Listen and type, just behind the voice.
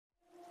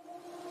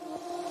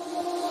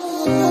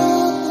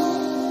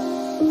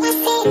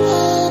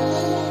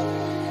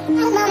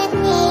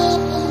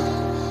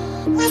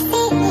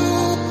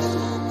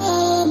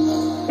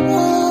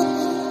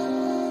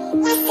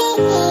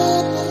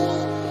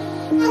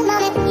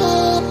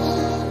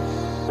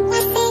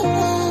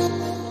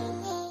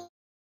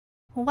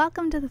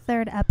Welcome to the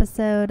third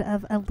episode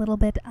of A Little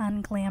Bit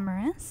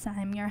Unglamorous.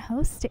 I'm your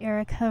host,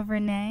 Erica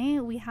Renee.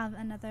 We have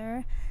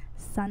another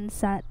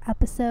sunset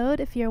episode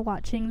if you're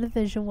watching the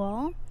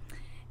visual.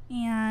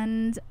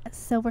 And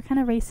so we're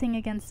kind of racing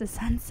against the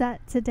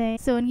sunset today.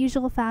 So in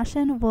usual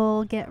fashion,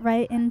 we'll get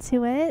right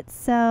into it.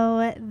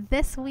 So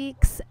this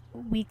week's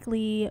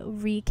weekly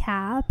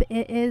recap,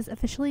 it is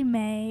officially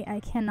May. I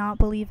cannot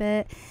believe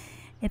it.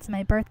 It's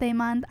my birthday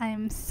month.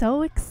 I'm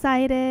so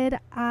excited.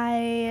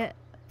 I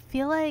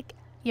feel like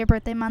your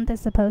birthday month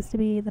is supposed to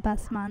be the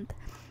best month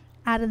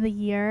out of the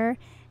year,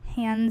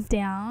 hands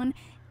down.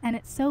 And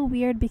it's so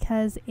weird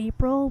because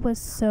April was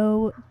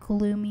so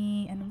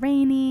gloomy and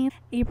rainy.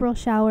 April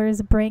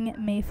showers bring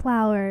May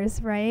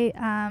flowers, right?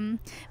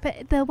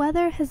 But the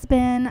weather has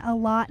been a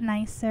lot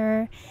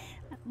nicer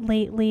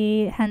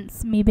lately,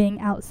 hence me being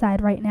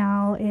outside right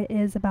now. It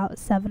is about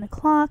 7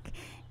 o'clock.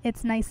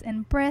 It's nice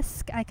and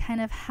brisk. I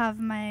kind of have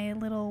my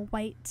little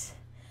white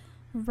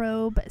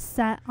robe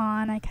set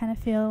on. I kind of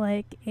feel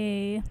like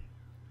a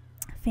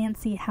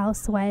fancy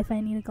housewife.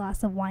 I need a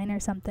glass of wine or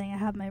something. I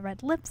have my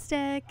red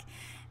lipstick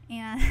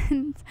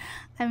and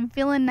I'm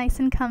feeling nice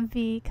and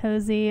comfy,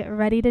 cozy,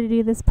 ready to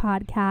do this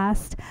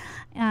podcast.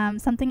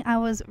 Something I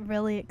was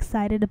really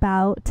excited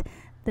about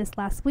this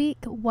last week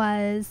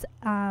was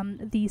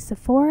the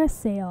Sephora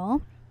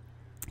sale.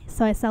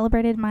 So I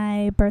celebrated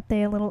my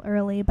birthday a little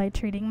early by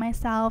treating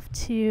myself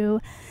to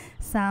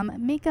some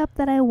makeup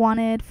that I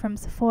wanted from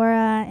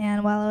Sephora,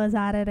 and while I was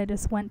at it, I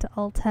just went to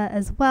Ulta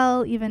as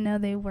well, even though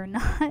they were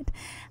not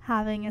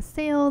having a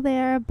sale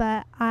there.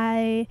 But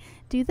I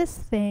do this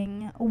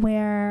thing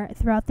where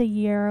throughout the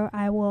year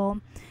I will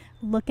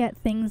look at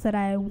things that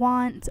I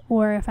want,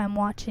 or if I'm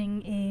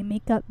watching a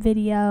makeup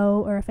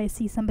video, or if I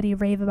see somebody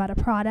rave about a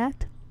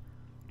product,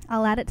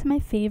 I'll add it to my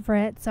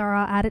favorites or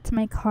I'll add it to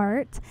my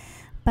cart.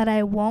 But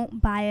I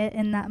won't buy it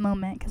in that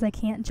moment because I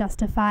can't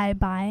justify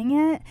buying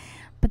it.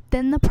 But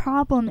then the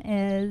problem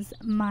is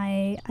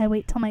I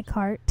wait till my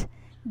cart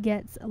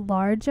gets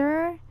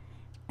larger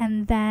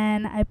and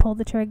then I pull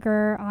the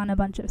trigger on a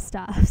bunch of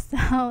stuff.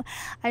 So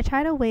I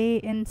try to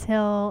wait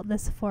until the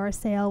Sephora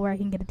sale where I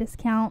can get a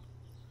discount.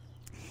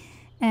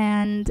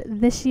 And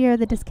this year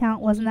the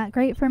discount wasn't that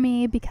great for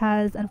me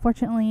because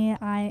unfortunately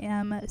I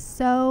am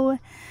so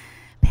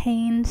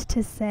pained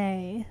to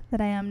say that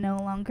I am no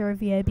longer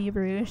VIB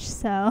Rouge.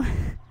 So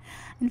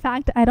in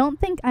fact, I don't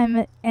think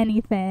I'm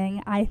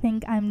anything. I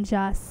think I'm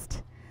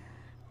just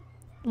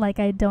like,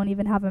 I don't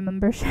even have a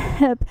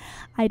membership.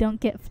 I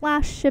don't get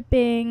flash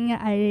shipping.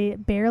 I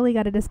barely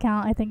got a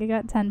discount. I think I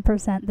got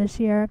 10% this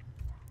year.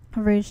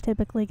 Rouge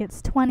typically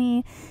gets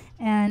 20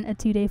 and a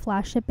 2-day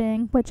flash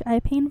shipping, which I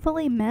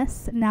painfully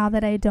miss now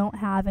that I don't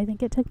have. I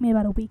think it took me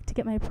about a week to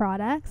get my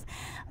products,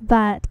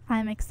 but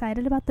I'm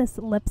excited about this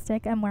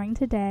lipstick I'm wearing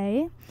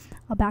today.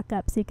 I'll back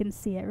up so you can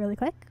see it really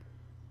quick.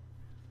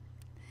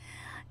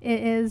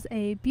 It is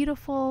a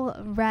beautiful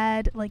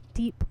red, like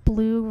deep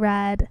blue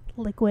red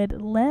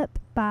liquid lip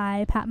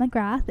by Pat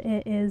McGrath.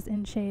 It is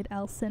in shade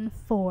Elson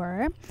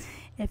 4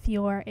 if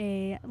you're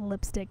a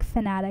lipstick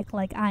fanatic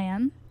like I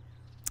am.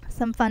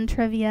 Some fun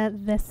trivia,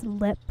 this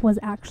lip was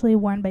actually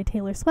worn by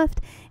Taylor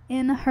Swift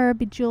in her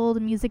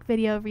Bejeweled music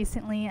video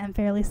recently. I'm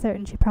fairly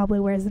certain she probably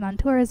wears it on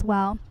tour as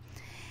well.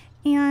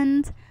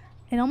 And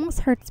it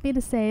almost hurts me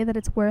to say that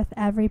it's worth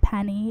every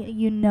penny.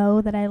 You know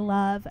that I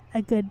love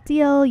a good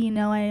deal. You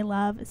know I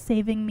love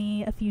saving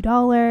me a few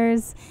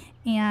dollars.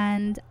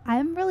 And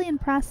I'm really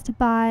impressed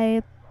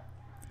by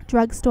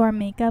drugstore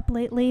makeup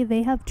lately.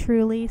 They have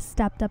truly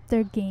stepped up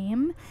their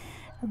game.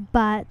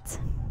 But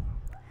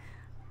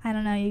I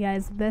don't know, you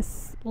guys,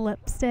 this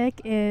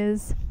lipstick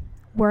is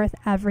worth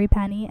every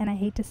penny, and I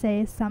hate to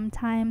say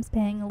sometimes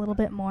paying a little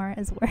bit more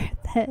is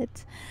worth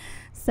it.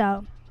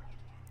 So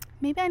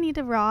maybe I need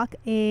to rock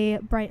a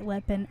bright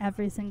lip in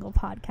every single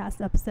podcast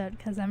episode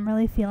because I'm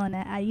really feeling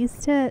it. I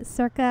used to,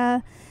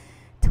 circa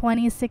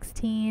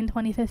 2016,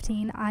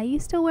 2015, I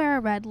used to wear a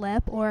red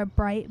lip or a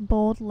bright,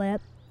 bold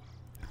lip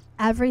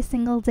every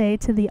single day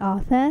to the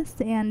office,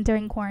 and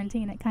during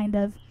quarantine it kind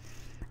of,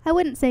 I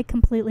wouldn't say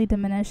completely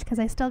diminished because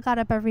I still got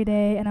up every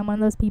day, and I'm one of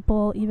those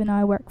people, even though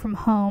I work from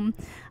home,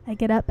 I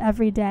get up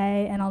every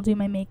day and I'll do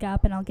my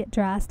makeup and I'll get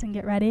dressed and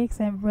get ready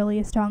because I'm really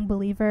a strong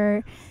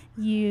believer.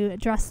 You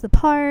dress the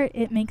part,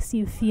 it makes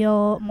you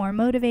feel more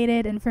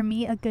motivated, and for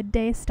me a good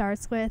day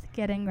starts with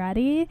getting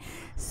ready.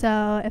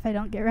 So if I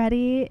don't get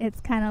ready, it's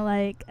kind of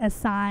like a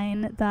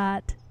sign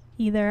that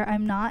either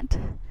I'm not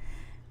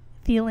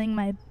feeling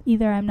my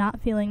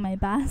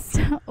best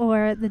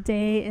or the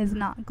day is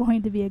not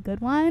going to be a good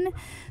one.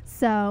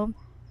 So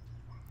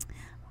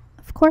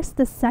of course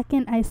the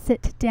second I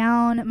sit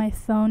down, my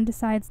phone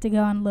decides to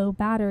go on low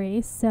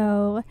battery.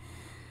 So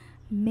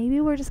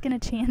maybe we're just gonna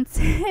chance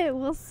it.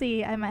 We'll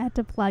see. I might have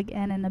to plug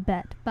in a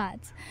bit. But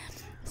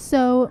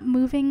so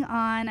moving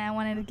on, I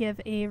wanted to give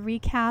a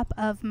recap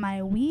of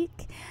my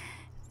week.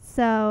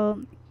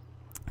 So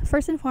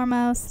first and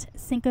foremost,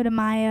 Cinco de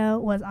Mayo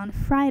was on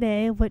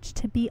Friday, which,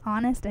 to be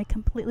honest, I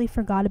completely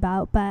forgot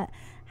about, but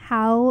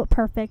how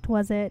perfect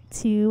was it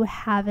to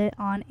have it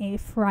on a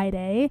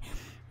Friday?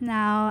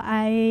 Now,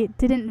 I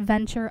didn't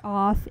venture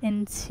off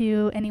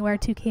into anywhere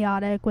too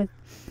chaotic with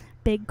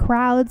big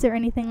crowds or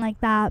anything like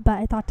that, but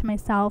I thought to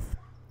myself,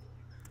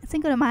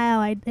 Cinco de Mayo,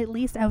 I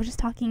was just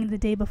talking the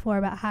day before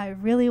about how I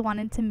really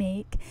wanted to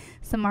make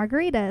some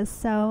margaritas,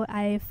 so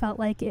I felt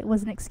like it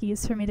was an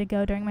excuse for me to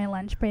go during my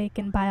lunch break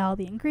and buy all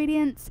the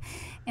ingredients.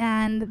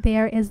 And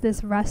there is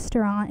this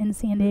restaurant in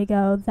San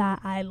Diego that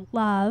I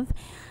love.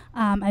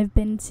 I've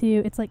been to,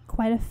 it's like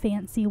quite a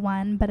fancy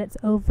one, but it's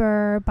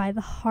over by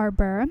the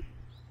harbor.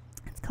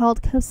 It's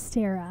called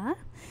Costera.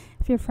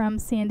 If you're from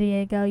San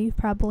Diego, you've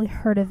probably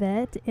heard of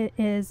it. It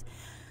is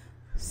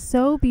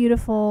so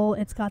beautiful.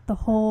 It's got the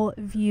whole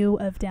view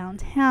of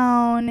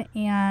downtown,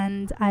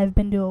 and I've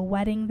been to a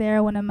wedding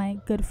there. One of my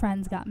good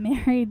friends got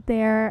married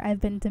there. I've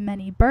been to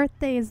many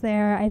birthdays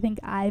there. I think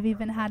I've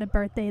even had a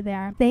birthday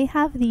there. They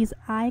have these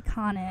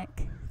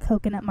iconic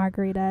coconut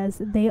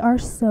margaritas. They are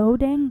so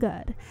dang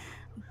good,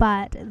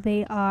 but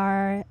they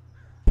are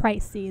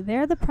pricey.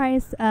 They're the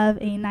price of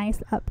a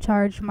nice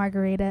upcharge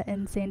margarita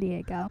in San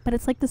Diego. But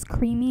it's like this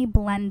creamy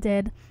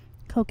blended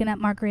coconut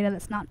margarita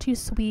that's not too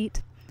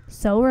sweet,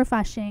 so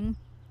refreshing,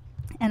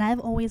 and I've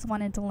always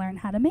wanted to learn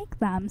how to make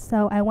them.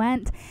 So I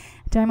went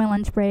during my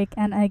lunch break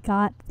and I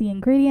got the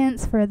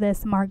ingredients for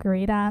this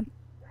margarita,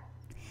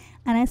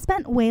 and I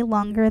spent way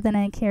longer than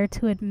I care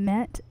to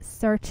admit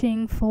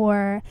searching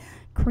for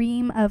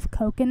cream of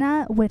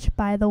coconut, which,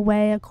 by the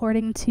way,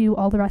 according to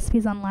all the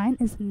recipes online,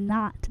 is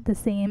not the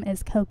same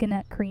as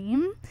coconut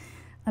cream.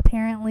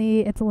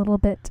 Apparently it's a little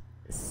bit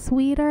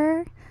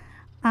sweeter,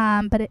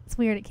 but it's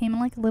weird. It came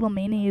in like a little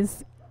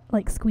mayonnaise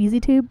like squeezy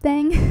tube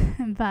thing.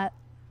 But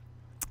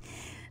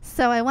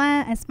so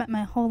I spent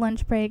my whole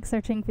lunch break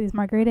searching for these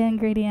margarita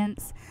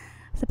ingredients,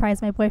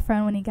 surprised my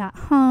boyfriend when he got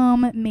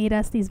home, made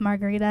us these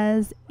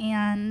margaritas,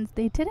 and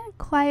they didn't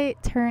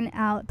quite turn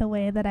out the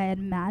way that I had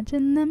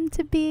imagined them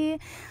to be.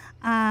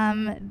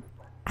 I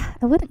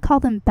wouldn't call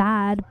them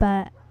bad,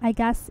 but I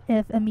guess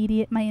if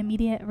my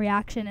immediate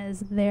reaction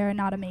is they're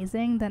not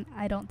amazing, then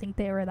I don't think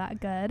they were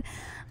that good.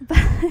 But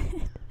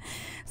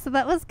so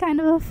that was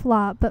kind of a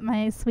flop, but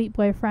my sweet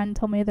boyfriend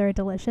told me they were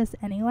delicious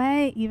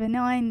anyway, even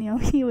though I knew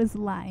he was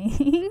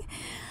lying.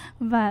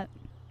 But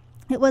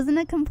it wasn't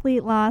a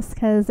complete loss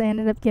because I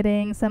ended up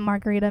getting some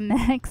margarita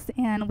mix,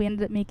 and we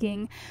ended up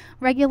making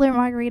regular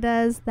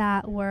margaritas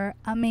that were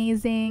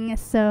amazing,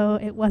 so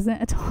it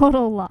wasn't a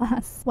total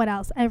loss. What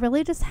else? I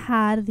really just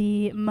had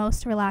the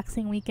most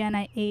relaxing weekend.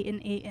 I ate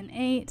and ate and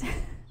ate.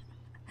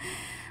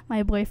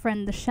 My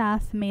boyfriend, the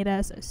chef, made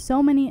us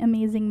so many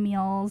amazing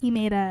meals. He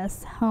made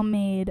us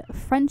homemade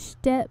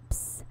French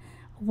dips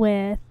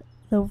with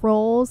the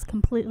rolls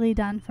completely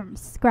done from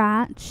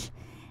scratch.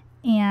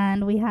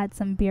 And we had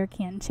some beer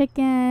can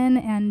chicken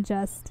and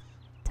just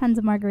tons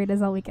of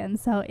margaritas all weekend.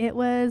 So it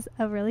was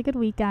a really good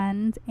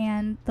weekend.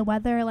 And the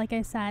weather, like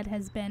I said,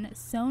 has been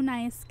so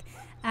nice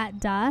at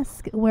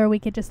dusk, where we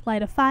could just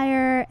light a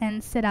fire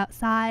and sit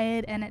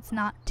outside and it's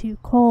not too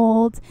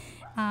cold.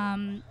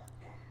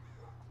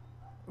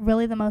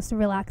 Really the most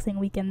relaxing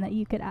weekend that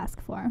you could ask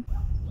for.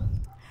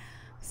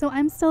 So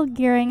I'm still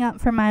gearing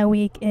up for my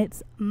week.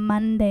 It's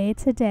Monday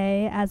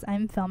today as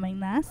I'm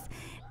filming this.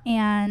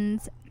 And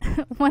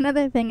one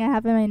other thing I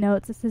have in my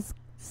notes, this is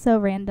so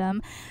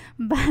random,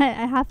 but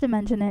I have to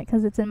mention it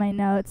because it's in my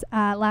notes.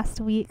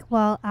 Last week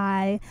while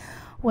I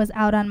was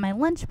out on my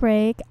lunch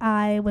break,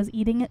 I was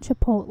eating at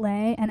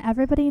Chipotle, and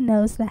everybody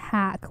knows the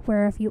hack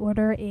where if you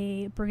order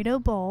a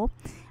burrito bowl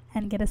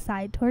and get a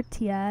side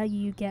tortilla,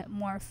 you get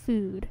more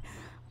food,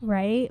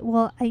 right?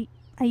 Well, I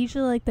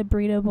usually like the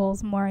burrito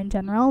bowls more in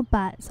general,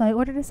 but so I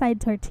ordered a side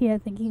tortilla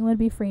thinking it would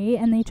be free,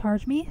 and they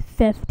charged me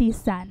 50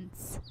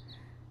 cents.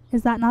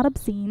 Is that not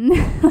obscene?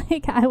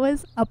 Like, I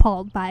was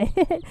appalled by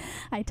it.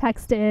 I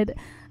texted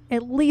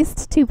at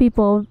least 2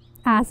 people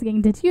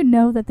asking, did you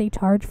know that they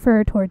charge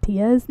for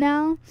tortillas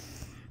now?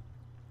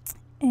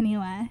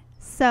 Anyway,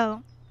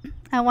 so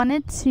I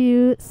wanted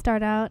to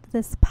start out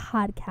this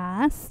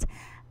podcast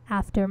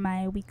after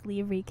my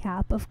weekly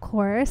recap, of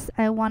course.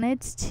 I wanted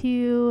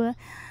to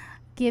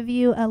give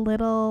you a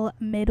little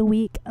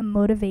midweek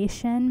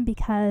motivation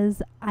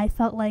because I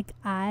felt like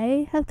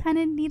I have kind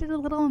of needed a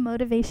little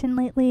motivation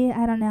lately.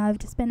 I don't know, I've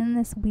just been in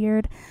this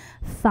weird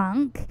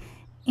funk,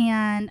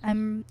 and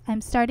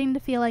I'm starting to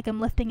feel like I'm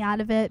lifting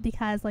out of it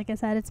because, like I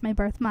said, it's my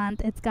birth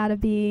month. It's got to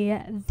be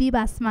the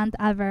best month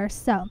ever.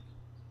 So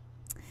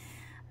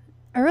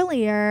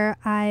earlier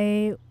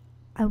I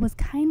was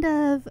kind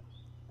of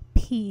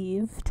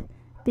peeved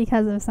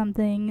because of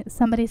something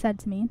somebody said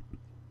to me,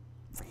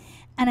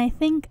 and I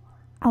think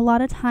a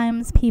lot of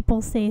times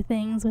people say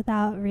things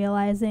without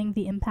realizing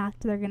the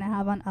impact they're going to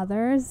have on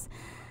others,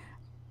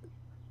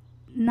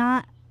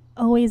 not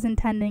always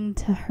intending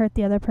to hurt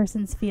the other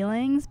person's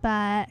feelings.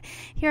 But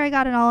here I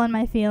got it all in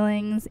my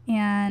feelings,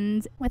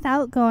 and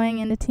without going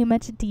into too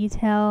much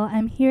detail,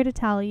 I'm here to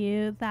tell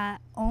you that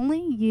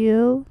only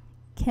you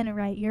can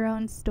write your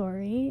own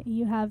story.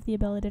 You have the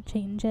ability to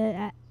change it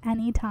at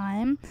any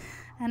time.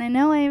 And I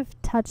know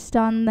I've touched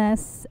on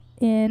this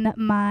in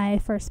my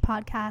first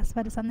podcast,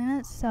 but it's something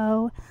that's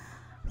so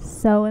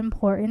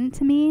important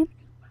to me.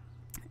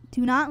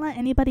 Do not let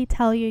anybody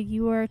tell you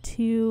you are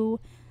too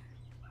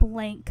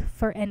blank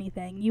for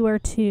anything. You are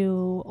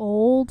too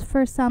old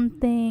for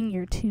something.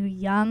 You're too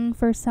young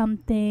for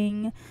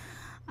something.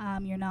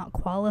 You're not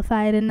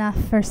qualified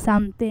enough for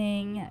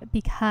something,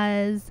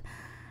 because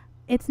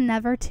it's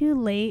never too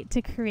late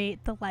to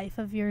create the life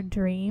of your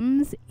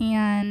dreams.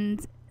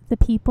 And the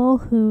people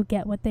who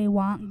get what they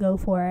want go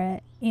for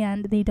it,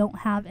 and they don't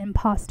have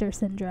imposter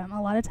syndrome.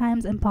 A lot of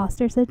times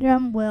imposter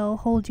syndrome will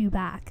hold you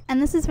back.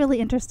 And this is really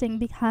interesting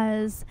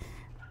because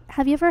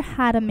have you ever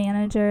had a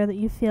manager that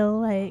you feel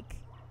like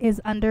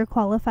is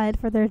underqualified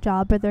for their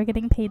job, but they're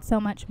getting paid so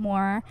much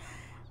more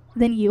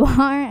than you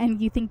are,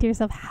 and you think to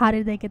yourself, how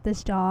did they get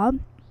this job?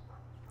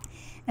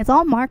 It's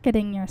all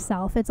marketing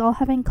yourself. It's all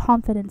having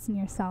confidence in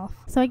yourself.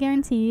 So I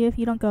guarantee you, if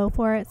you don't go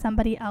for it,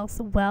 somebody else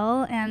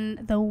will,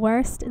 and the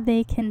worst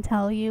they can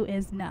tell you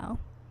is no.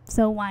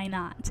 So why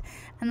not?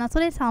 And that's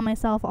what I tell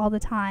myself all the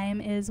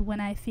time, is when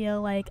I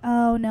feel like,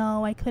 oh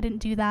no, I couldn't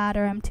do that,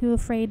 or I'm too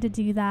afraid to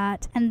do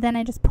that, and then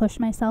I just push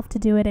myself to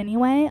do it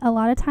anyway. A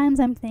lot of times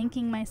I'm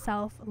thanking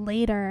myself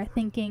later,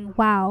 thinking,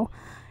 wow,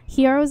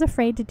 here I was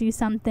afraid to do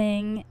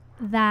something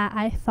that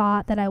I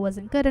thought that I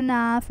wasn't good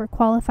enough or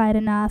qualified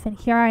enough, and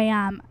here I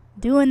am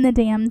doing the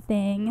damn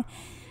thing,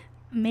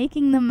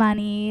 making the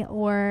money,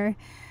 or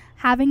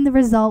having the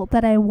result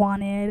that I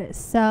wanted.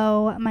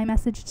 So my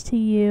message to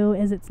you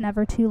is it's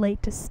never too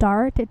late to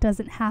start. It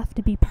doesn't have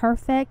to be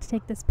perfect.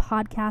 Take this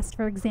podcast,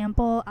 for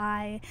example.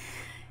 I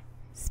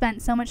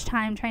spent so much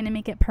time trying to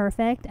make it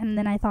perfect, and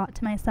then I thought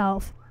to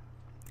myself,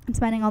 I'm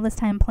spending all this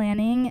time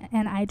planning,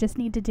 and I just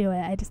need to do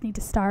it. I just need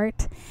to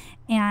start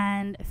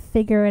and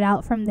figure it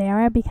out from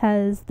there,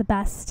 because the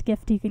best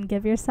gift you can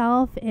give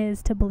yourself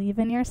is to believe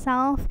in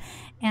yourself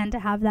and to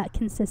have that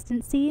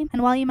consistency.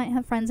 And while you might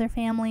have friends or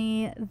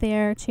family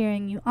there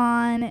cheering you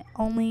on,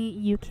 only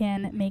you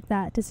can make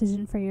that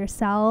decision for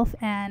yourself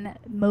and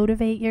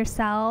motivate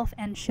yourself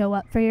and show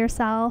up for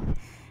yourself.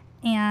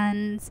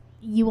 And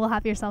you will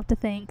have yourself to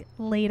thank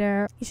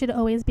later. You should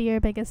always be your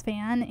biggest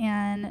fan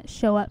and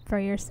show up for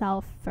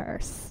yourself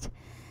first.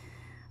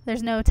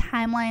 There's no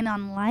timeline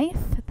on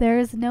life.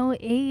 There's no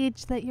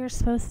age that you're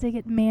supposed to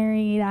get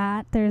married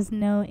at. There's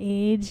no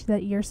age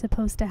that you're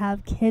supposed to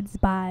have kids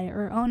by,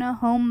 or own a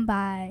home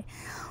by,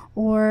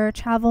 or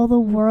travel the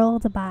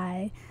world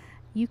by.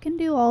 You can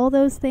do all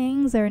those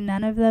things or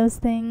none of those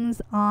things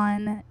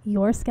on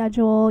your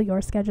schedule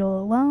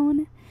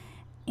alone.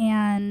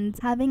 And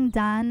having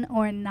done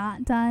or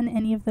not done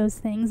any of those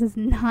things is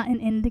not an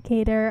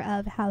indicator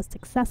of how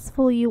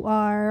successful you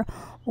are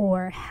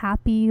or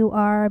happy you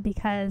are,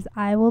 because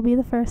I will be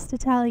the first to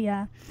tell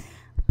you,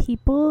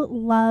 people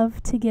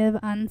love to give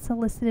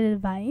unsolicited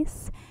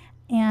advice,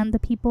 and the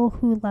people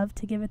who love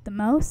to give it the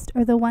most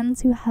are the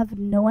ones who have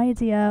no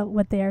idea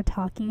what they are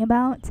talking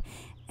about,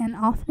 and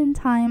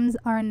oftentimes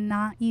are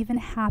not even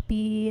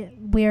happy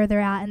where they're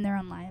at in their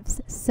own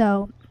lives.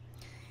 So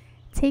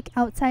take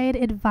outside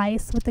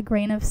advice with a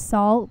grain of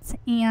salt,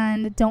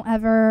 and don't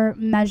ever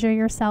measure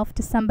yourself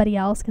to somebody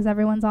else, because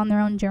everyone's on their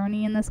own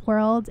journey in this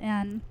world.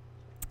 And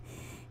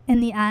in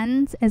the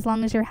end, as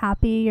long as you're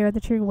happy, you're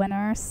the true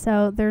winner.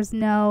 So there's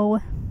no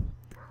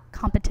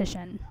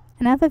competition.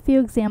 And I have a few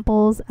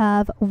examples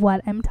of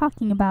what I'm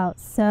talking about.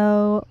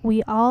 So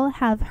we all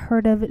have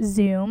heard of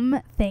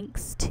Zoom,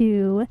 thanks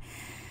to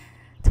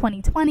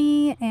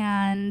 2020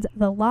 and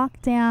the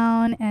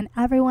lockdown, and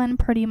everyone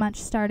pretty much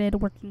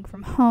started working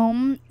from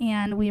home,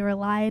 and we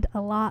relied a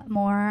lot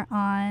more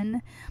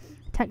on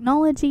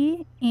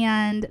technology.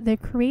 And the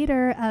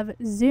creator of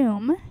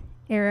Zoom,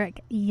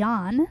 Eric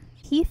Yuan,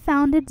 he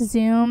founded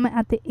Zoom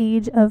at the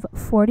age of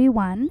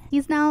 41.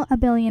 He's now a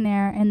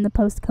billionaire in the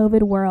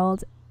post-COVID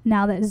world,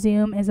 now that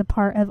Zoom is a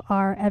part of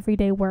our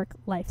everyday work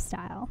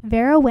lifestyle.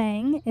 Vera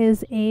Wang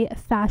is a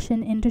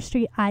fashion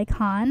industry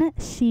icon.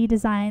 She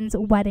designs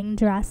wedding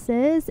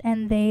dresses,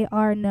 and they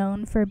are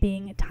known for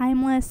being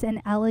timeless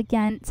and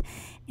elegant.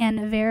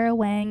 And Vera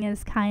Wang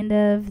is kind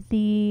of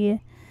the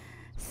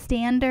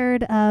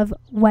standard of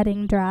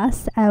wedding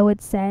dress, I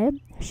would say.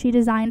 She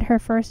designed her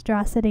first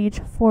dress at age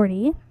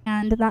 40,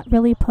 and that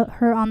really put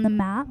her on the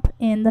map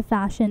in the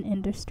fashion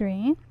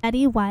industry.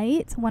 Betty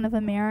White, one of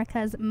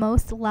America's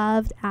most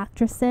loved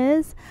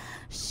actresses,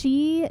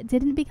 she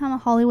didn't become a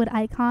Hollywood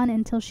icon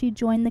until she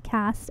joined the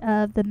cast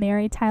of the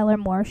Mary Tyler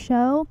Moore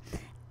Show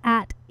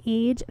at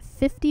age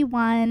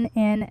 51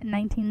 in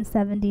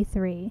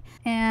 1973.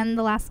 And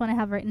the last one I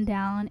have written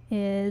down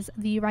is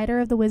the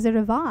writer of The Wizard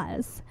of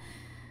Oz.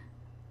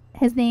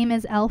 His name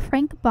is L.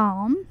 Frank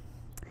Baum,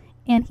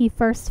 and he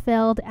first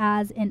failed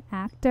as an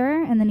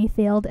actor, and then he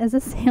failed as a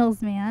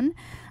salesman,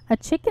 a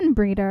chicken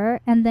breeder,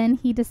 and then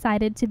he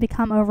decided to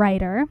become a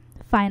writer,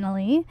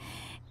 finally.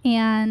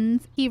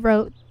 And he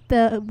wrote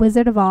The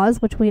Wizard of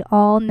Oz, which we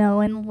all know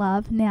and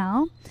love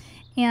now.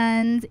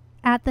 And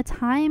at the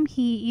time,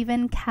 he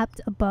even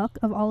kept a book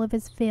of all of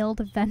his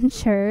failed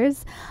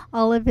ventures,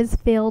 all of his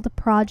failed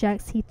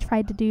projects he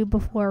tried to do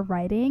before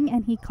writing,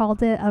 and he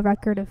called it a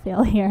record of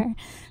failure.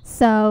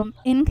 So,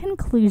 in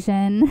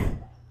conclusion,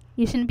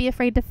 you shouldn't be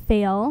afraid to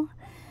fail.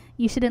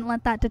 You shouldn't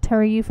let that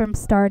deter you from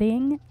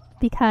starting.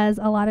 because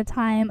a lot of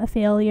time a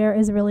failure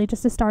is really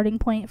just a starting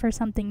point for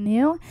something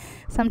new.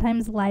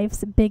 Sometimes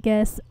life's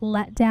biggest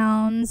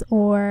letdowns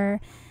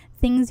or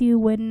things you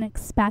wouldn't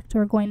expect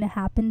are going to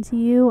happen to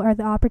you are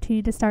the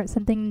opportunity to start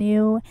something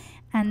new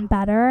and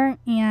better.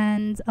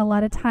 And a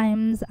lot of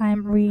times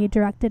I'm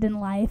redirected in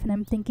life and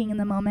I'm thinking in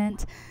the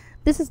moment,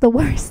 this is the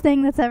worst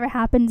thing that's ever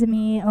happened to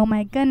me. Oh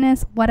my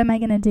goodness, what am I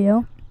going to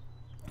do?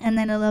 And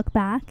then I look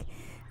back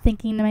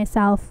thinking to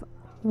myself,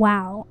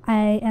 wow,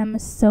 I am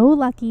so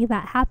lucky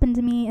that happened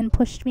to me and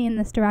pushed me in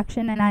this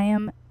direction, and I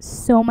am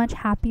so much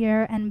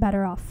happier and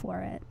better off for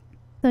it.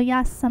 So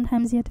yes,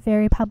 sometimes you have to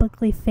very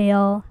publicly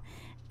fail,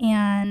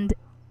 and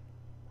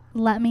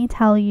let me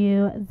tell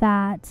you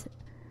that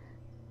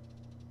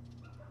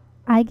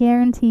I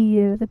guarantee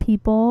you the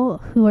people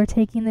who are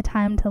taking the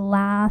time to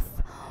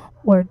laugh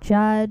or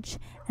judge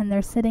and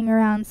they're sitting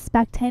around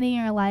spectating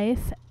your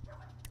life,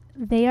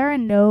 they are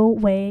in no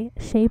way,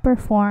 shape, or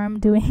form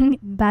doing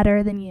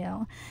better than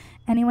you.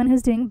 Anyone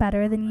who's doing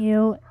better than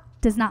you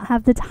does not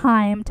have the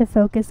time to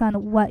focus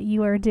on what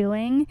you are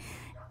doing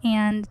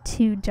and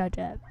to judge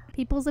it.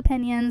 People's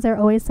opinions are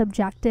always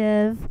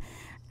subjective.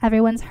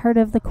 Everyone's heard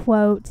of the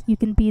quote, you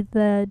can be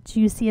the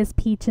juiciest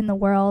peach in the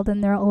world,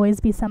 and there'll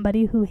always be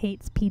somebody who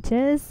hates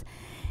peaches.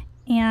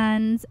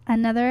 And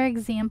another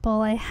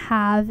example I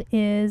have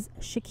is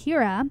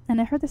Shakira, and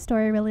I heard the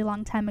story a really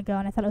long time ago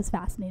and I thought it was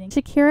fascinating.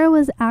 Shakira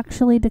was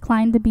actually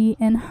declined to be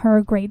in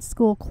her grade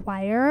school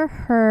choir.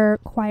 Her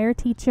choir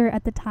teacher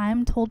at the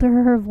time told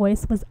her her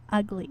voice was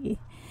ugly,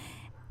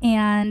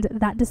 and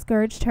that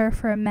discouraged her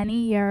for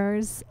many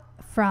years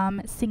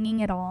from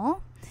singing at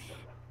all.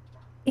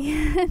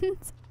 And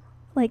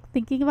like,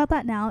 thinking about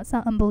that now, it's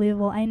not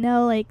unbelievable. I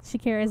know, like,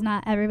 Shakira is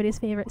not everybody's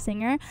favorite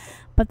singer,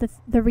 but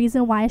the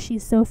reason why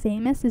she's so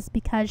famous is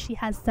because she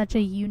has such a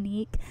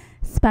unique,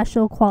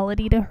 special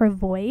quality to her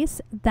voice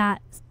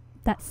that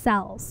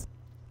sells.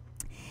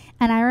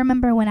 And I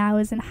remember when I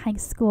was in high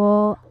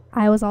school,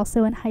 I was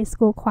also in high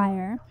school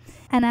choir.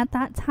 And at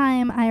that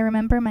time, I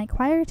remember my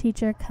choir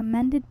teacher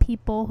commended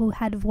people who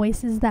had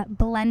voices that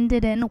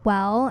blended in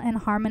well and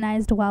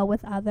harmonized well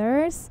with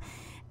others.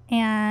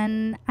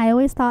 And I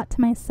always thought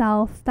to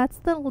myself, that's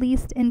the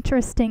least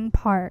interesting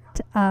part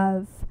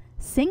of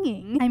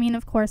singing. I mean,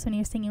 of course, when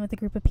you're singing with a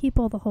group of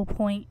people, the whole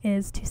point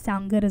is to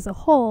sound good as a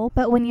whole.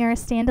 But when you're a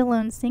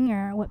standalone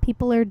singer, what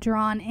people are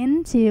drawn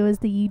into is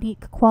the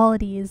unique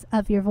qualities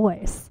of your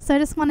voice. So I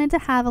just wanted to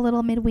have a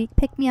little midweek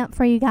pick-me-up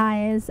for you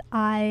guys.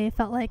 I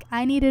felt like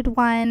I needed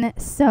one.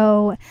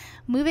 So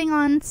moving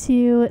on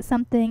to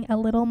something a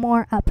little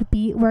more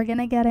upbeat, we're going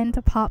to get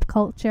into pop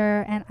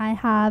culture, and I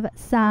have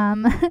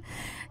some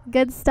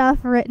good stuff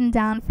written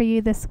down for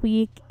you this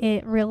week.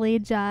 It really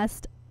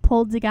just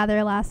pulled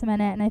together last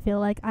minute, and I feel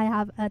like I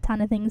have a ton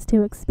of things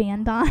to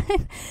expand on.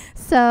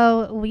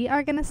 So we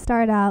are going to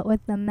start out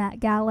with the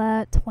Met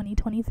Gala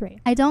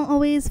 2023. I don't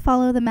always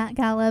follow the Met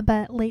Gala,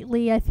 but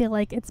lately I feel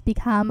like it's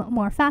become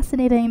more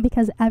fascinating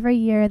because every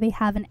year they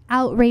have an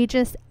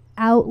outrageous,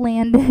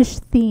 outlandish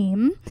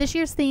theme. This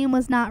year's theme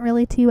was not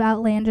really too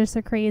outlandish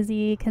or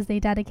crazy because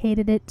they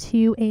dedicated it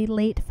to a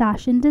late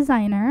fashion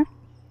designer.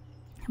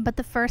 But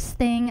the first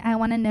thing I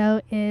want to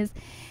note is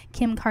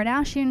Kim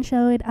Kardashian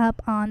showed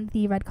up on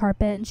the red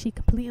carpet and she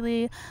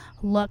completely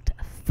looked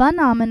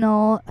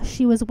phenomenal.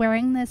 She was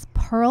wearing this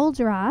pearl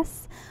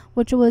dress,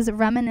 which was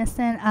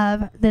reminiscent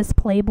of this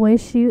Playboy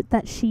shoot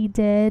that she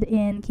did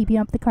in Keeping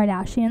Up with the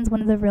Kardashians,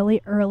 one of the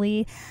really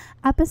early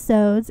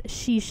episodes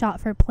she shot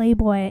for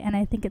Playboy. And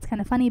I think it's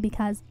kind of funny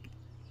because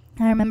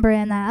I remember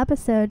in that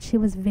episode she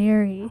was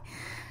very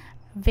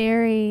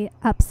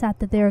upset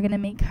that they were going to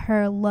make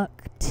her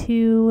look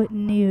too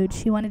nude.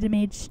 She wanted to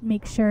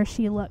make sure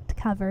she looked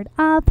covered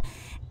up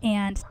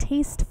and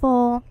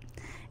tasteful,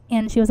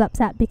 and she was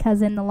upset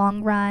because in the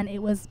long run it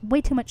was way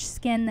too much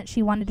skin that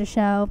she wanted to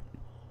show.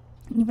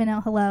 Even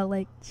though,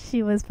 like,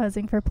 she was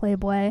posing for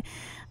Playboy,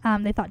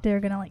 they thought they were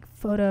gonna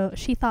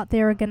she thought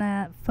they were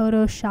gonna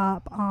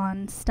Photoshop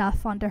on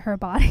stuff onto her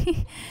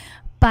body.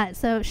 But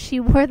so she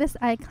wore this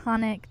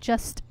iconic,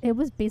 it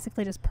was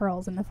basically just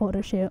pearls in the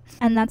photo shoot.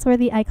 And that's where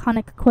the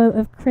iconic quote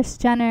of Kris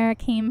Jenner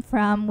came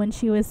from when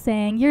she was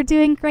saying, "You're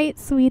doing great,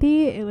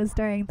 sweetie." It was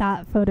during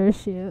that photo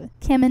shoot.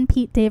 Kim and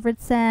Pete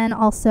Davidson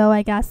also,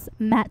 I guess,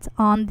 met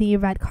on the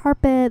red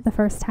carpet the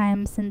first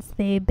time since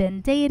they've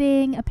been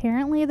dating.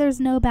 Apparently there's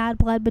no bad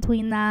blood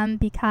between them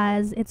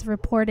because it's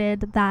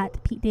reported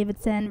that Pete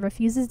Davidson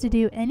refuses to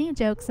do any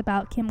jokes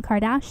about Kim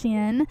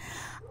Kardashian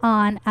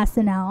on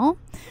SNL,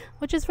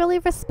 which is really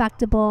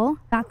respectable.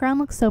 Background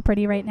looks so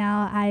pretty right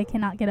now. I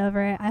cannot get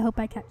over it. I hope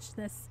I catch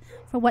this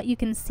for what you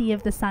can see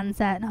of the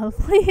sunset, and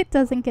hopefully it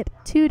doesn't get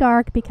too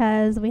dark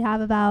because we have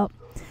about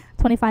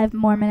 25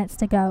 more minutes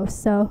to go.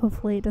 So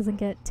hopefully it doesn't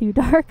get too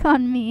dark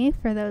on me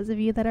for those of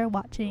you that are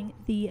watching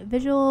the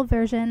visual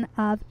version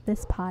of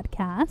this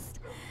podcast.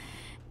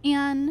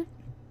 And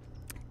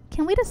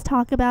can we just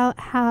talk about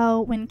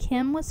how when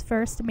Kim was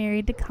first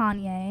married to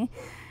Kanye,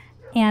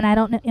 and I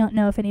don't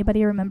know if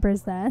anybody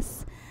remembers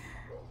this,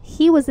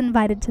 he was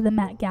invited to the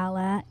Met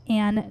Gala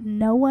and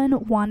no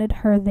one wanted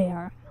her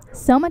there.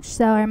 So much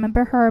so, I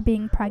remember her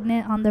being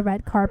pregnant on the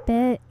red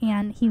carpet,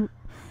 and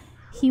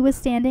he was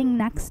standing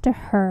next to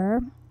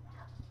her.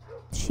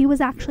 She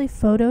was actually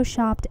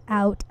photoshopped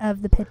out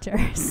of the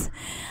pictures.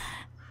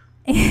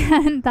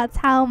 And that's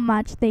how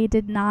much they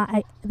did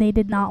not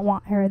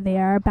want her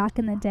there. Back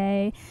in the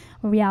day,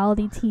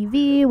 reality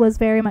TV was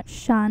very much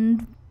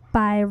shunned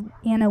by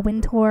Anna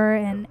Wintour,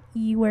 and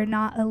you were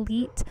not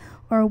elite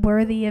or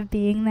worthy of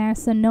being there,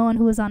 so no one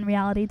who was on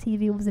reality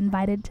TV was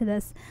invited to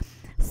this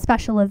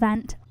special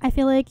event. I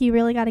feel like you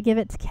really got to give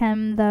it to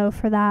Kim though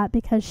for that,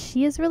 because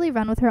she has really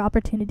run with her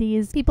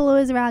opportunities. People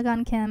always rag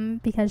on Kim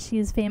because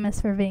she's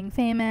famous for being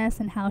famous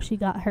and how she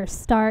got her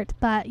start,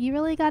 but you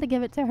really got to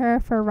give it to her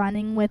for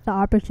running with the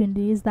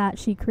opportunities that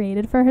she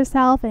created for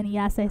herself. And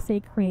yes, I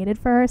say created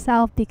for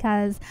herself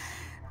because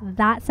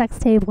that sex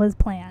tape was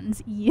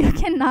planned. You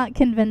cannot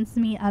convince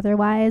me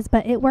otherwise,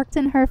 but it worked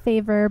in her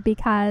favor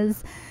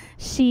because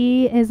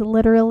she is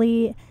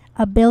literally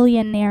a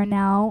billionaire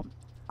now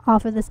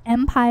off of this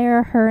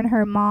empire her and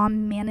her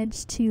mom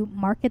managed to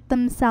market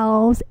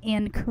themselves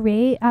and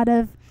create out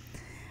of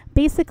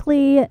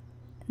basically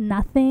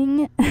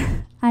nothing.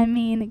 I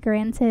mean,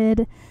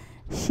 granted,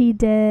 she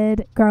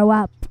did grow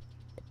up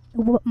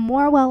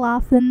more well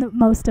off than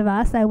most of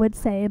us, I would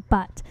say,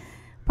 but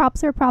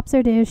props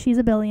are due. She's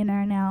a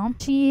billionaire now.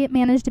 She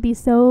managed to be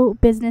so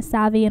business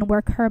savvy and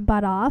work her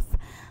butt off,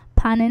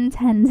 pun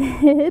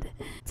intended,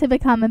 to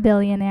become a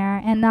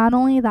billionaire. And not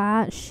only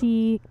that,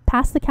 she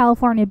passed the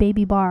California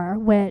baby bar,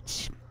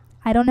 which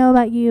I don't know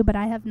about you, but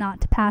I have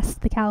not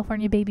passed the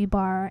California baby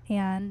bar,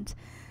 and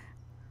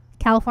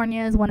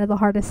California is one of the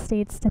hardest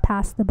states to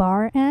pass the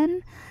bar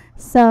in.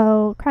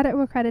 So credit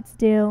where credit's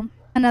due.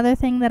 Another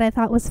thing that I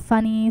thought was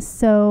funny,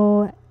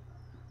 so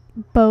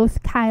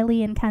both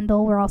Kylie and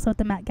Kendall were also at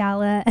the Met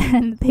Gala,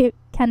 and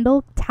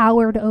Kendall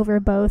towered over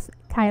both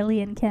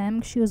Kylie and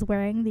Kim. She was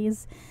wearing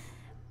these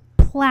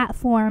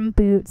platform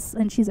boots,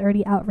 and she's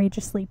already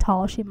outrageously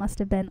tall. She must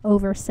have been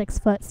over 6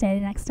 foot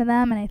standing next to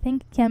them, and I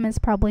think Kim is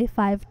probably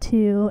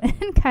 5'2",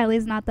 and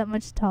Kylie's not that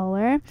much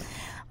taller.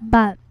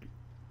 But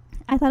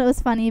I thought it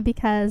was funny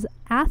because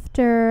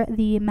after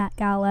the Met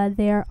Gala,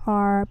 there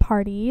are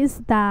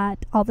parties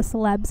that all the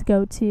celebs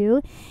go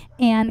to,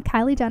 and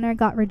Kylie Jenner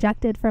got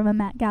rejected from a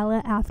Met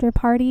Gala after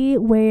party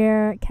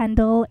where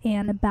Kendall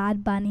and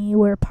Bad Bunny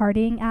were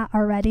partying at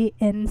already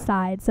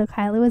inside. So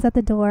Kylie was at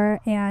the door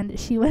and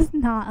she was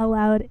not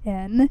allowed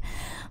in,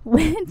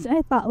 which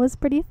I thought was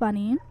pretty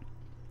funny.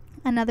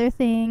 Another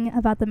thing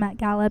about the Met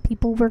Gala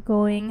people were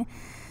going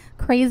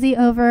crazy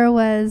over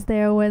was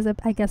there was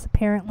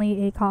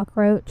apparently a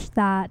cockroach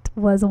that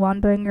was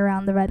wandering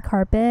around the red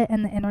carpet,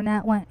 and the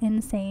internet went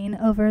insane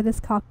over this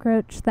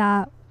cockroach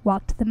that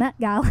walked the Met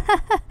Gala.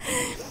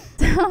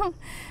 So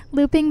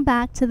looping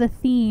back to the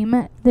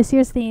theme, this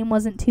year's theme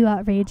wasn't too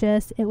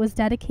outrageous. It was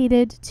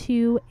dedicated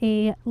to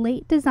a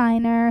late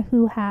designer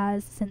who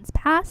has since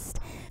passed.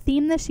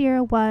 Theme this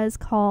year was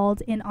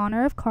called In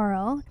Honor of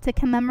Karl, to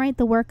commemorate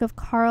the work of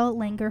Karl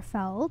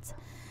Lagerfeld.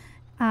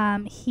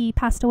 He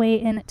passed away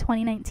in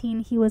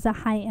 2019. He was a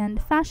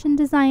high-end fashion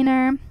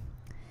designer.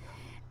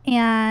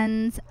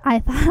 And I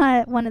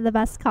thought one of the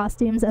best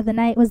costumes of the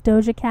night was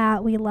Doja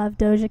Cat. We love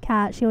Doja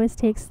Cat. She always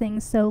takes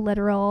things so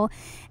literal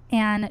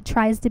and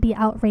tries to be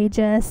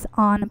outrageous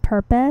on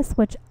purpose,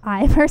 which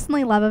I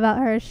personally love about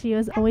her. She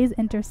was always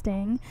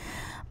interesting.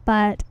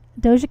 But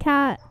Doja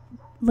Cat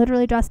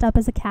literally dressed up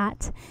as a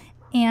cat.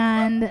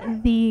 And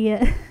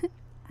I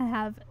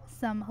have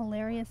some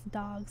hilarious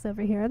dogs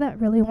over here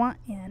that really want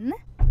in.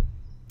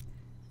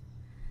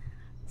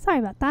 Sorry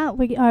about that.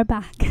 We are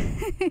back.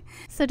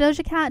 So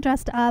Doja Cat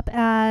dressed up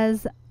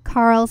as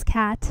Karl's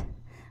cat,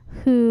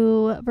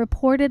 who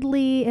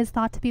reportedly is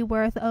thought to be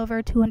worth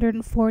over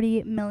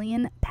 240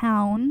 million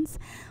pounds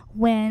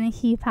when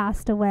he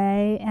passed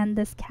away. And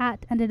this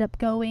cat ended up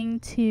going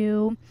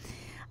to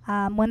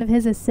one of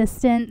his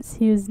assistants,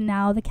 who's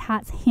now the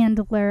cat's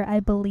handler,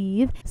 I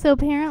believe. So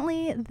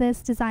apparently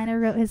this designer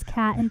wrote his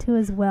cat into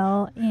his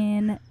will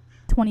in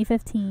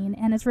 2015,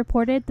 and it's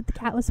reported that the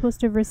cat was supposed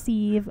to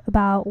receive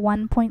about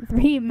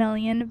 1.3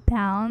 million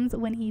pounds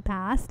when he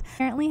passed.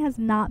 Apparently has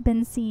not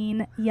been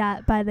seen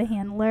yet by the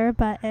handler,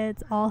 but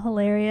it's all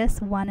hilarious,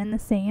 one and the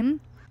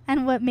same.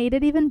 And what made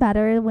it even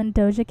better, when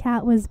Doja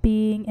Cat was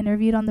being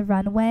interviewed on the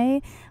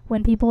runway,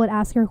 when people would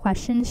ask her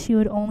questions, she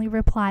would only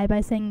reply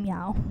by saying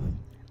meow.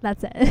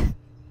 That's it.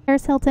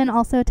 Paris Hilton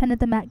also attended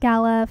the Met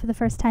Gala for the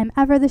first time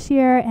ever this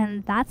year,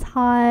 and that's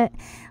hot.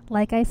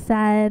 Like I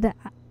said,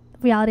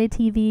 reality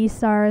TV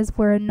stars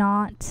were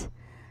not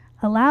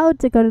allowed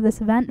to go to this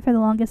event for the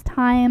longest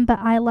time, but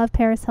I love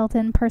Paris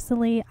Hilton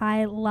personally.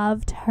 I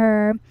loved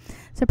her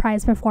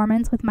surprise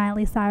performance with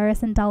Miley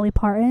Cyrus and Dolly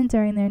Parton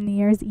during their New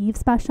Year's Eve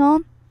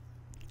special.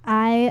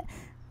 I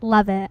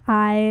love it.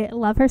 I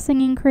love her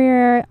singing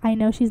career. I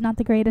know she's not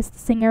the greatest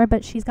singer,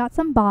 but she's got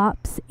some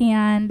bops,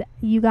 and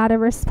you gotta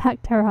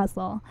respect her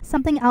hustle.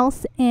 Something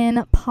else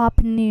in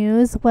pop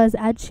news was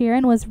Ed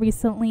Sheeran was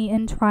recently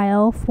in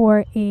trial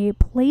for a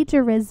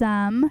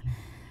plagiarism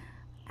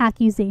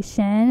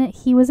accusation.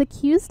 He was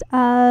accused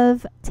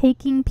of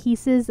taking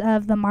pieces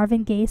of the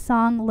Marvin Gaye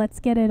song Let's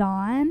Get It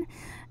On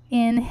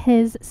in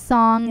his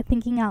song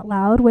Thinking Out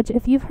Loud, which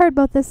if you've heard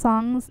both the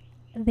songs,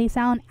 they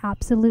sound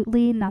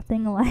absolutely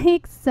nothing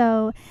alike.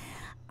 So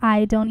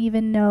I don't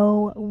even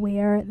know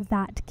where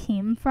that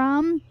came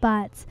from,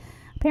 but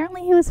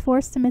apparently he was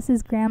forced to miss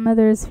his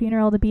grandmother's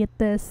funeral to be at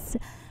this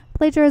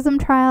plagiarism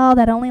trial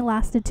that only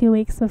lasted 2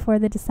 weeks before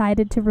they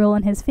decided to rule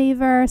in his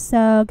favor.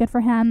 So good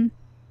for him.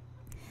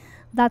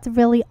 That's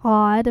really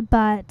odd,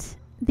 but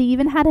they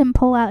even had him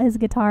pull out his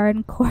guitar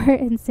in court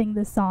and sing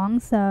this song,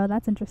 so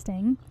that's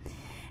interesting.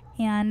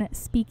 And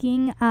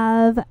speaking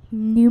of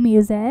new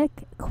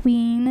music,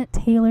 Queen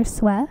Taylor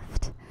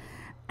Swift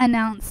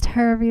announced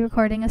her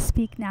re-recording of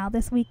Speak Now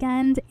this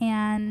weekend,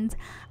 and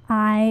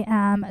I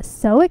am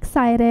so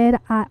excited.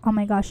 Oh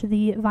my gosh,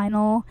 the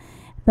vinyl,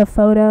 the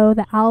photo,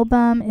 the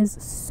album is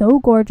so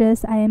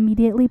gorgeous. I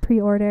immediately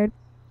pre-ordered.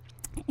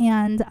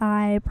 And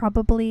I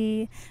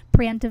probably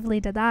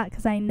preemptively did that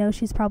because I know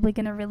she's probably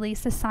going to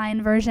release a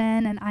signed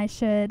version and I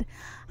should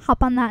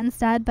hop on that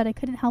instead, but I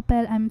couldn't help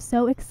it. I'm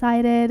so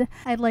excited.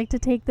 I'd like to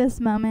take this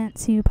moment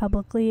to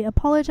publicly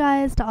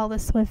apologize to all the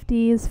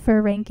Swifties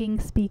for ranking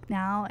Speak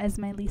Now as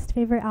my least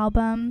favorite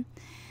album.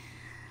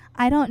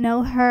 I don't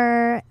know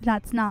her.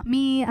 That's not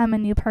me. I'm a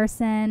new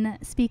person.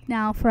 Speak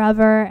Now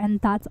forever,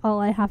 and that's all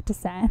I have to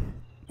say.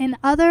 In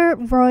other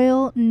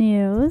royal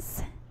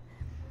news,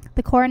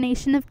 the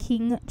coronation of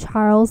King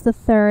Charles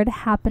III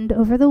happened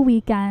over the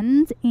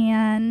weekend,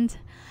 and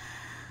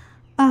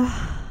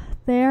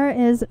there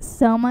is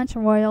so much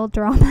royal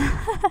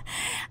drama.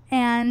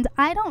 And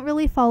I don't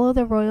really follow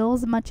the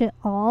royals much at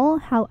all.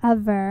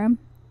 However,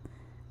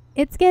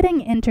 it's getting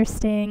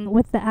interesting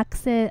with the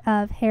exit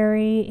of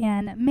Harry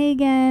and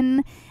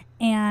Meghan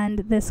and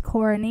this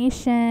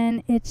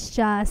coronation. It's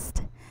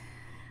just,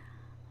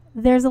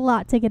 there's a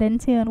lot to get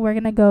into, and we're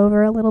going to go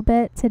over a little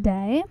bit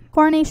today.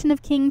 Coronation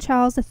of King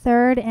Charles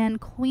III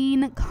and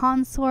Queen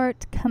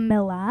Consort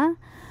Camilla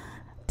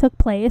took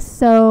place.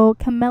 So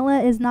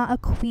Camilla is not a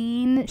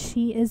queen.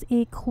 She is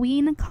a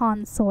queen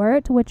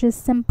consort, which is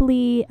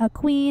simply a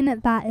queen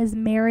that is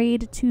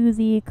married to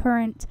the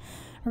current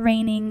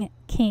reigning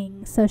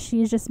king. So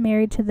she's just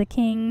married to the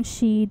king.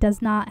 She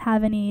does not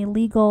have any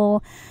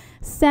legal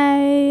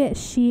say.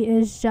 She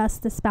is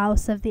just the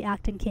spouse of the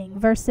acting king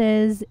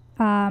versus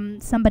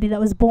somebody that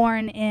was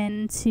born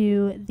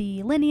into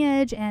the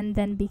lineage and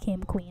then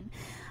became queen.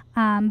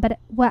 But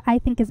what I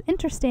think is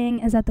interesting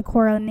is at the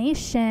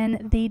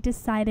coronation, they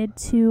decided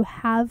to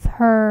have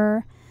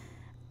her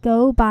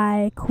go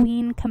by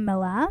Queen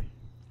Camilla.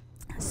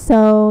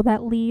 So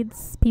that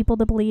leads people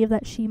to believe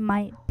that she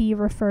might be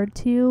referred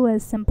to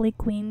as simply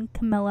Queen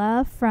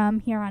Camilla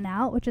from here on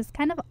out, which is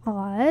kind of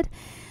odd.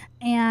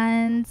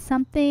 And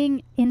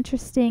something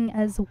interesting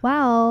as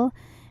well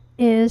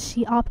is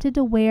she opted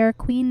to wear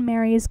Queen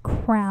Mary's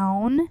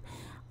crown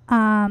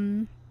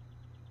in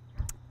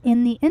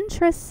the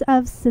interests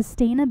of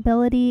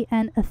sustainability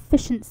and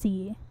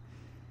efficiency,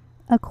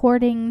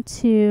 according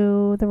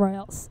to the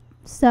royals.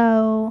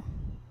 So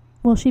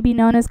will she be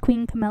known as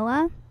Queen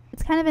Camilla?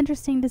 It's kind of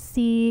interesting to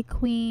see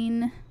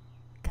Queen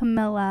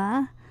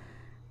Camilla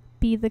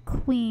be the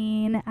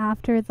queen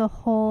after the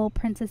whole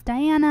Princess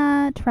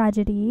Diana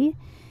tragedy.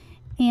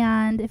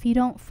 And if you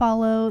don't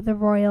follow the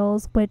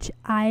royals, which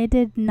I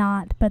did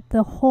not, but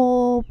the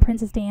whole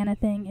Princess Diana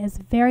thing is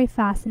very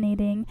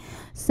fascinating.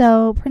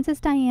 So Princess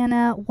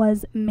Diana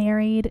was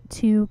married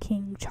to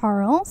King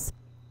Charles,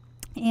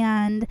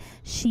 and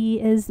she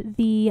is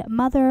the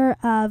mother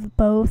of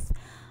both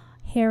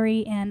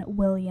Harry and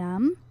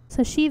William.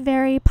 So she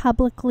very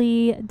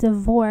publicly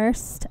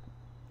divorced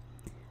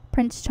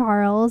Prince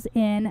Charles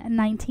in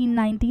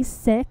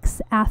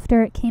 1996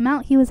 after it came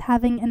out he was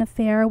having an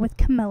affair with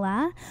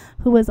Camilla,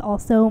 who was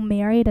also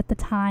married at the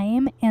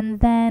time,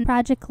 and then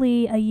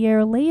tragically a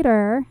year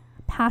later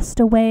passed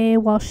away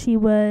while she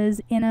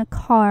was in a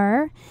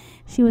car.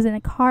 She was in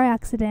a car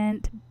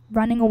accident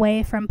running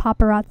away from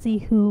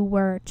paparazzi who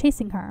were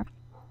chasing her,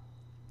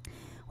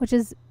 which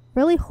is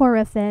really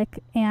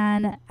horrific,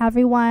 and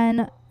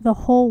everyone, the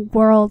whole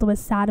world was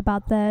sad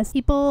about this.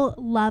 People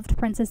loved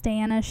Princess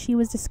Diana. She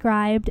was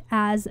described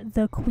as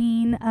the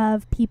queen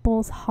of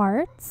people's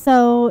hearts.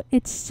 So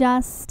it's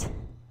just,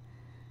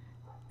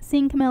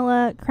 seeing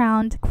Camilla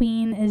crowned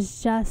queen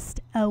is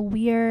just a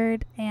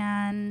weird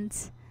and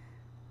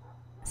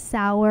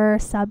sour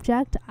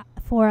subject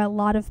for a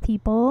lot of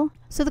people.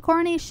 So the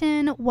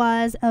coronation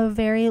was a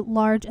very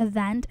large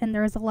event, and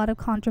there was a lot of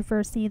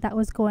controversy that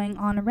was going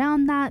on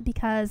around that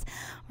because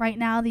right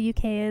now the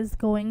UK is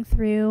going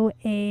through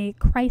a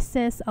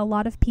crisis. A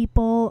lot of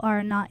people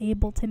are not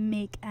able to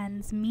make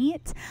ends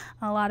meet.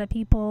 A lot of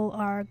people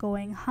are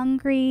going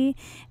hungry,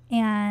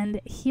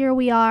 and here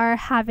we are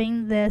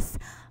having this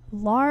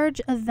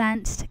large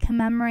event to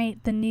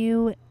commemorate the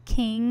new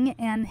king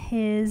and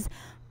his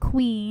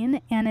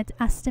queen, and it's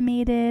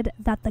estimated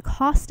that the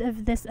cost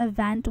of this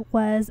event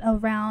was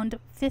around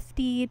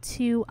 $50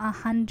 to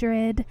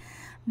 $100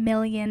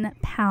 million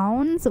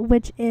pounds,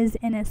 which is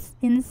an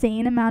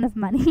insane amount of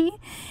money.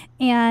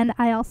 And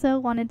I also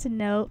wanted to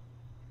note,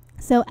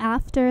 so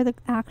after the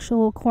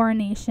actual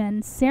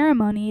coronation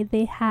ceremony,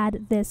 they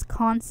had this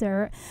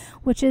concert,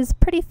 which is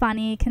pretty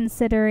funny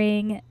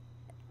considering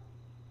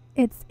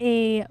it's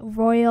a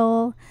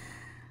royal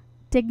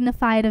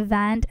dignified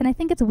event. And I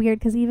think it's weird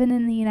because even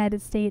in the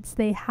United States,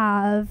 they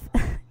have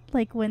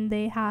like when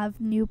they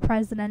have new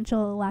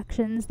presidential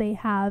elections, they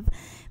have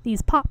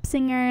these pop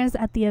singers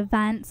at the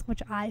events,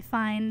 which I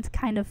find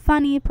kind of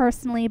funny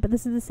personally, but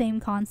this is the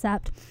same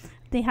concept.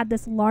 They had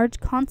this large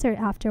concert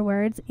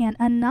afterwards, and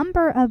a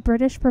number of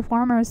British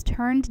performers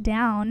turned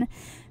down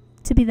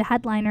to be the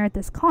headliner at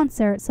this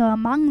concert. So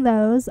among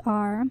those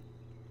are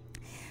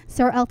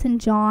Sir Elton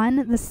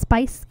John, the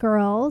Spice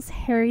Girls,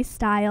 Harry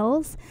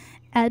Styles,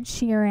 Ed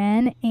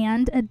Sheeran,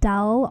 and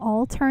Adele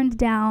all turned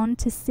down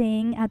to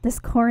sing at this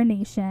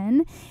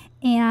coronation.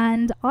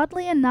 And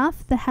oddly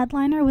enough, the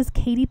headliner was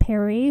Katy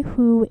Perry,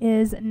 who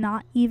is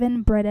not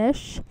even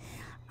British.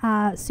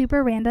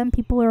 Super random.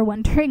 People are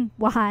wondering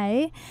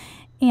why,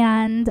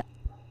 and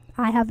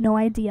I have no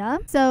idea.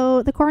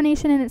 So the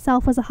coronation in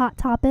itself was a hot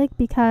topic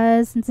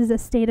because since it's a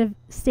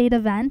state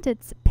event,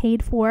 it's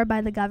paid for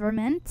by the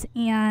government,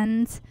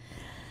 and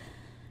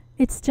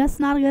it's just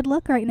not a good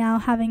look right now,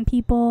 having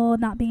people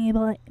not being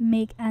able to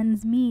make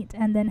ends meet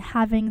and then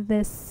having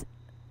this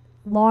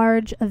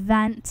large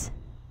event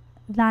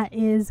that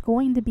is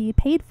going to be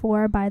paid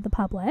for by the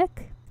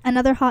public.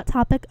 Another hot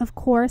topic, of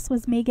course,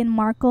 was Meghan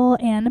Markle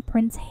and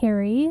Prince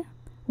Harry.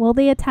 Will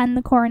they attend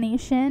the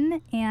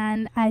coronation?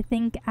 And I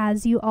think,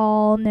 as you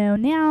all know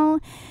now,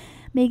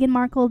 Meghan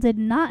Markle did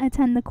not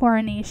attend the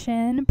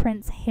coronation.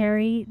 Prince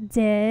Harry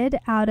did,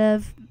 out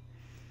of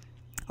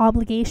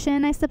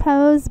obligation, I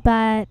suppose,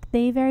 but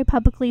they very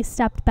publicly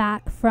stepped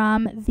back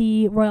from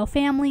the royal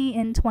family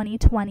in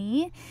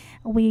 2020.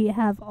 We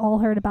have all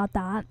heard about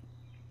that.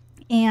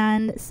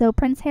 And so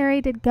Prince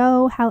Harry did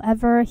go.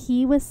 However,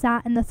 he was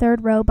sat in the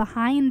third row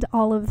behind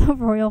all of the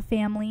royal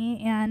family,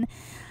 and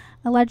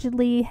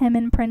allegedly him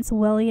and Prince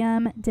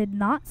William did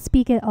not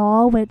speak at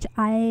all, which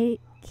I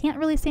can't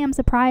really say I'm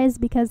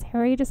surprised because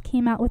Harry just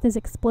came out with his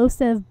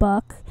explosive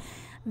book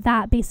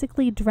that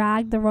basically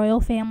dragged the royal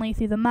family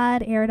through the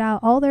mud, aired out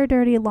all their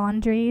dirty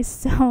laundry.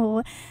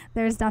 So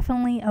there's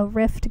definitely a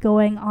rift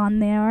going on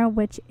there,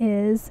 which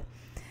is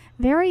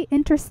very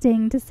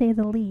interesting to say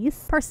the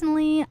least.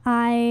 Personally,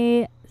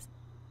 I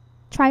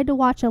tried to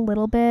watch a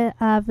little bit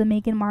of the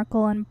Meghan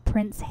Markle and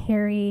Prince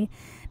Harry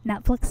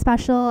Netflix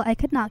special. I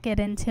could not get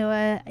into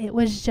it. It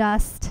was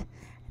just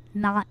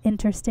not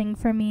interesting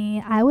for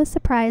me. I was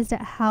surprised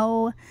at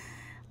how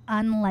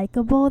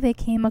unlikable they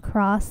came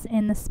across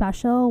in the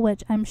special,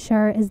 which I'm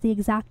sure is the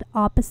exact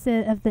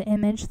opposite of the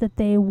image that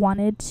they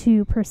wanted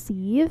to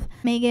perceive.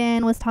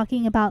 Meghan was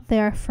talking about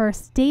their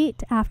first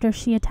date after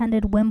she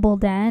attended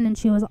Wimbledon, and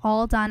she was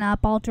all done up,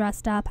 all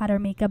dressed up, had her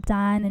makeup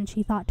done, and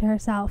she thought to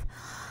herself,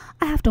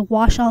 I have to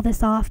wash all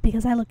this off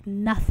because I look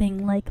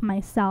nothing like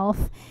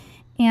myself.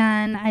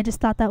 And I just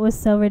thought that was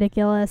so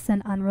ridiculous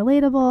and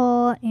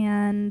unrelatable,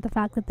 and the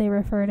fact that they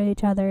refer to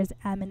each other as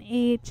M and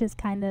H is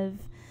kind of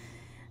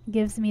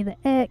gives me the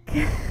ick.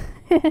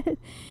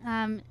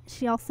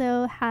 She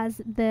also has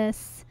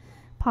this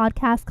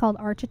podcast called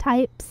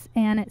Archetypes,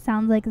 and it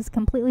sounds like it's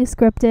completely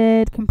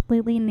scripted,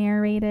 completely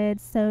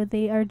narrated, so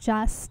they are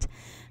just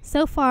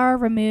so far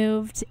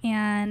removed,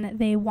 and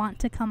they want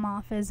to come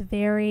off as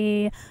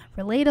very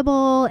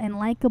relatable and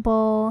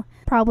likable.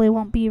 Probably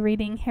won't be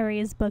reading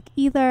Harry's book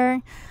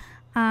either.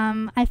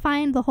 I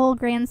find the whole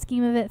grand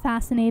scheme of it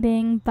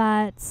fascinating,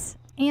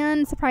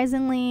 and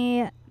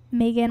surprisingly,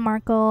 Meghan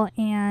Markle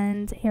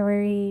and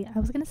Harry, I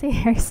was going to say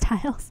Harry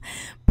Styles,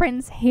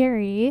 Prince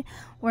Harry,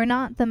 were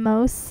not the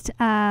most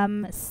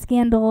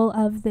scandal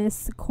of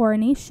this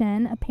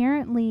coronation.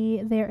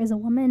 Apparently, there is a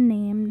woman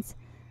named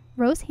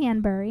Rose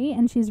Hanbury,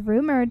 and she's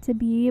rumored to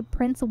be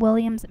Prince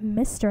William's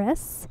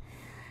mistress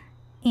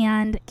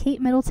and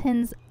Kate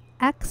Middleton's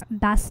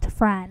ex-best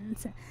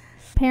friend.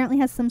 Apparently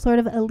has some sort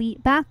of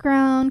elite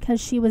background because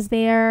she was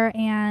there,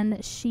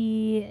 and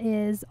she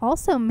is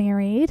also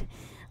married.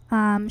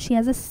 She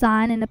has a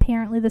son, and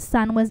apparently the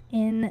son was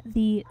in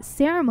the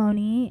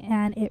ceremony,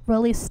 and it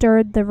really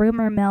stirred the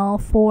rumor mill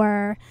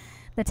for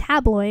the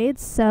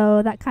tabloids,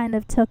 so that kind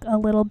of took a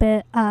little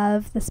bit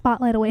of the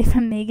spotlight away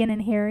from Meghan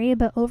and Harry.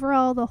 But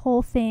overall, the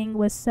whole thing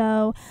was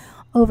so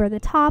over the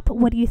top.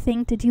 What do you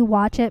think? Did you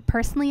watch it?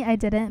 Personally, I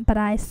didn't, but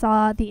I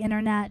saw the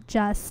internet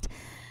just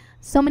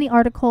so many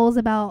articles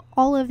about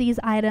all of these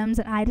items,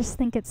 and I just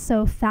think it's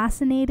so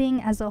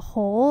fascinating as a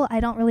whole. I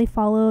don't really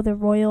follow the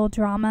royal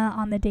drama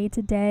on the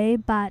day-to-day,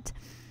 but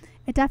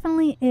it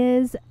definitely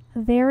is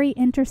very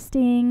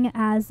interesting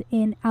as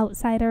an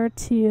outsider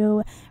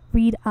to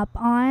read up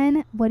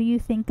on. What do you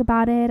think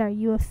about it? Are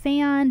you a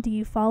fan? Do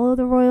you follow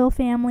the royal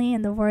family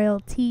and the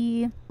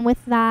royalty?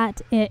 With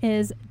that, it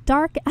is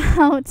dark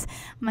out.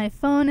 My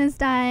phone is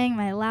dying.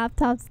 My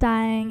laptop's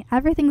dying.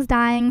 Everything's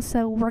dying.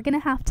 So we're going to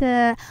have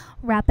to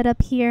wrap it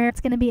up here.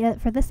 It's going to be it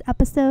for this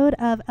episode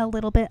of A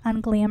Little Bit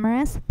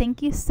Unglamorous.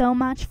 Thank you so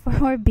much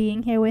for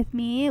being here with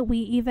me. We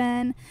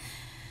even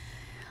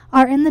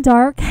are in the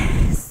dark,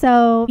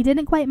 so we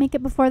didn't quite make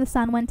it before the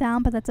sun went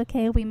down, but that's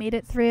okay. We made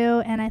it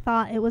through, and I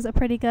thought it was a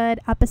pretty good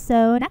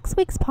episode. Next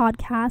week's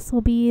podcast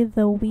will be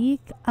the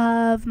week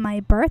of my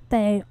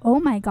birthday. Oh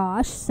my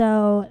gosh.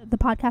 So the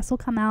podcast will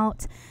come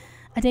out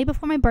a day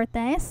before my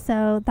birthday,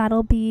 so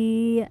that'll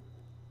be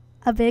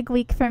a big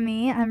week for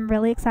me. I'm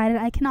really excited.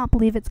 I cannot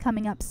believe it's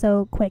coming up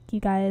so quick, you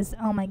guys.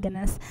 Oh my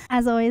goodness.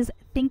 As always,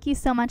 thank you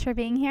so much for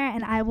being here,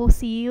 and I will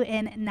see you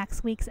in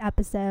next week's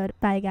episode.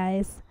 Bye,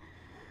 guys.